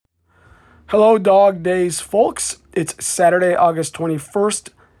Hello, Dog Days, folks. It's Saturday, August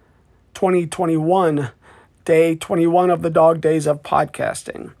 21st, 2021, day 21 of the Dog Days of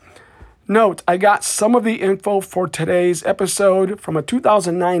Podcasting. Note, I got some of the info for today's episode from a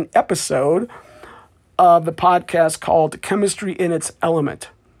 2009 episode of the podcast called Chemistry in Its Element.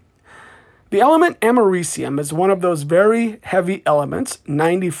 The element americium is one of those very heavy elements,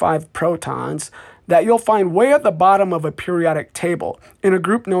 95 protons, that you'll find way at the bottom of a periodic table in a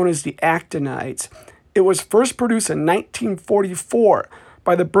group known as the actinides. It was first produced in 1944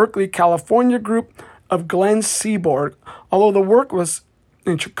 by the Berkeley, California group of Glenn Seaborg, although the work was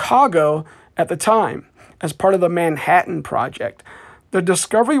in Chicago at the time as part of the Manhattan Project. The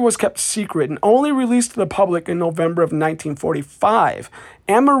discovery was kept secret and only released to the public in November of 1945.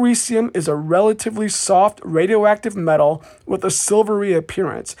 Americium is a relatively soft radioactive metal with a silvery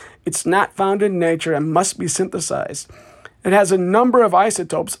appearance. It's not found in nature and must be synthesized. It has a number of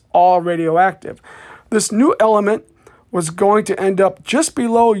isotopes, all radioactive. This new element was going to end up just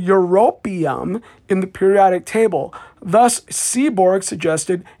below europium in the periodic table. Thus, Seaborg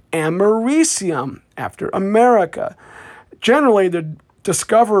suggested americium after America. Generally, the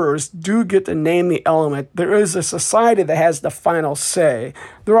discoverers do get to name the element. There is a society that has the final say.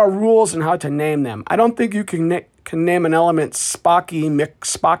 There are rules on how to name them. I don't think you can name an element Spocky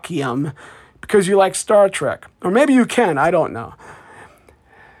McSpockium because you like Star Trek. Or maybe you can, I don't know.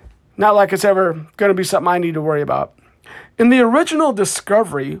 Not like it's ever going to be something I need to worry about. In the original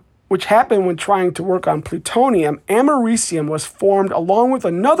discovery, which happened when trying to work on plutonium, americium was formed along with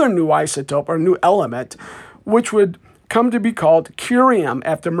another new isotope or new element, which would come to be called curium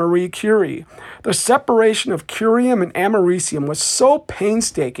after Marie Curie. The separation of curium and americium was so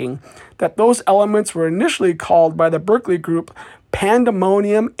painstaking that those elements were initially called by the Berkeley group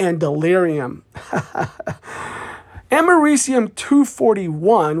pandemonium and delirium.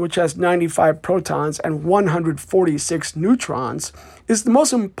 Americium-241, which has 95 protons and 146 neutrons, is the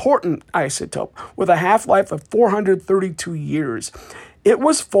most important isotope with a half-life of 432 years. It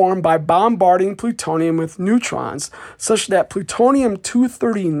was formed by bombarding plutonium with neutrons, such that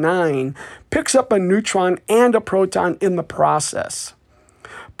plutonium-239 picks up a neutron and a proton in the process.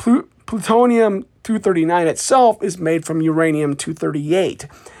 Plutonium-239 itself is made from uranium-238.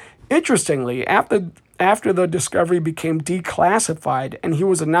 Interestingly, after the discovery became declassified and he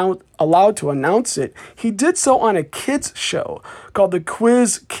was allowed to announce it, he did so on a kids show called the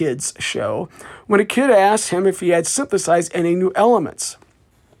Quiz Kids Show, when a kid asked him if he had synthesized any new elements.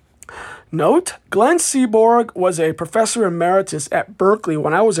 Note, Glenn Seaborg was a professor emeritus at Berkeley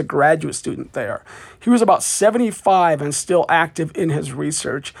when I was a graduate student there. He was about 75 and still active in his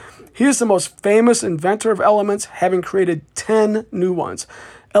research. He is the most famous inventor of elements, having created 10 new ones.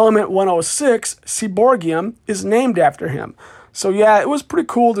 Element 106, Seaborgium, is named after him. So yeah, it was pretty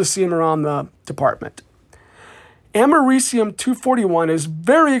cool to see him around the department. Americium-241 is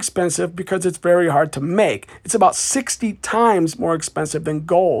very expensive because it's very hard to make. It's about 60 times more expensive than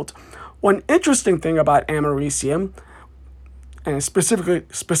gold. One interesting thing about americium, and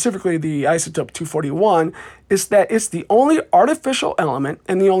specifically the isotope 241, is that it's the only artificial element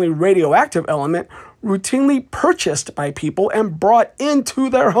and the only radioactive element routinely purchased by people and brought into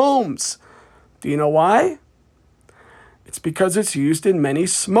their homes. Do you know why? It's because it's used in many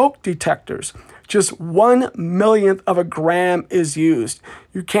smoke detectors. Just 1/1,000,000th of a gram is used.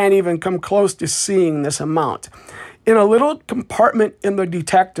 You can't even come close to seeing this amount. In a little compartment in the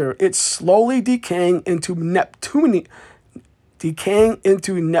detector, it's slowly decaying into neptunium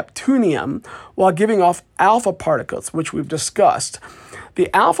while giving off alpha particles, which we've discussed.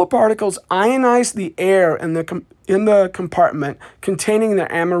 The alpha particles ionize the air in the compartment containing the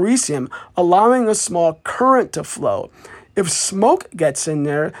americium, allowing a small current to flow. If smoke gets in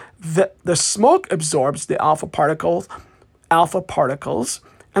there, the smoke absorbs the alpha particles,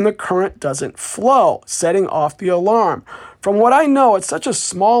 and the current doesn't flow, setting off the alarm. From what I know, it's such a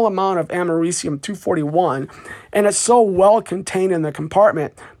small amount of americium-241, and it's so well contained in the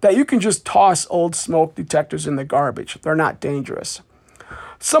compartment that you can just toss old smoke detectors in the garbage. They're not dangerous.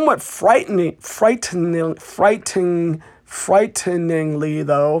 Somewhat frighteningly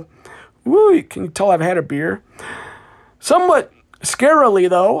though, can you tell I've had a beer? Somewhat scarily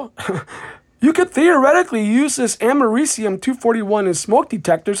though, you could theoretically use this americium-241 in smoke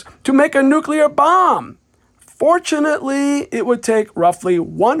detectors to make a nuclear bomb. Fortunately, it would take roughly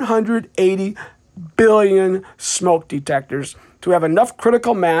 180 billion smoke detectors to have enough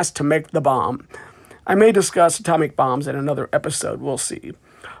critical mass to make the bomb. I may discuss atomic bombs in another episode, we'll see.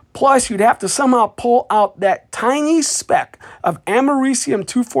 Plus, you'd have to somehow pull out that tiny speck of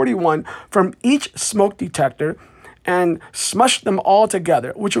americium-241 from each smoke detector and smush them all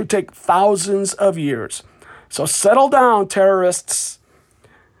together, which would take thousands of years. So settle down, terrorists.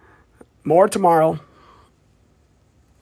 More tomorrow.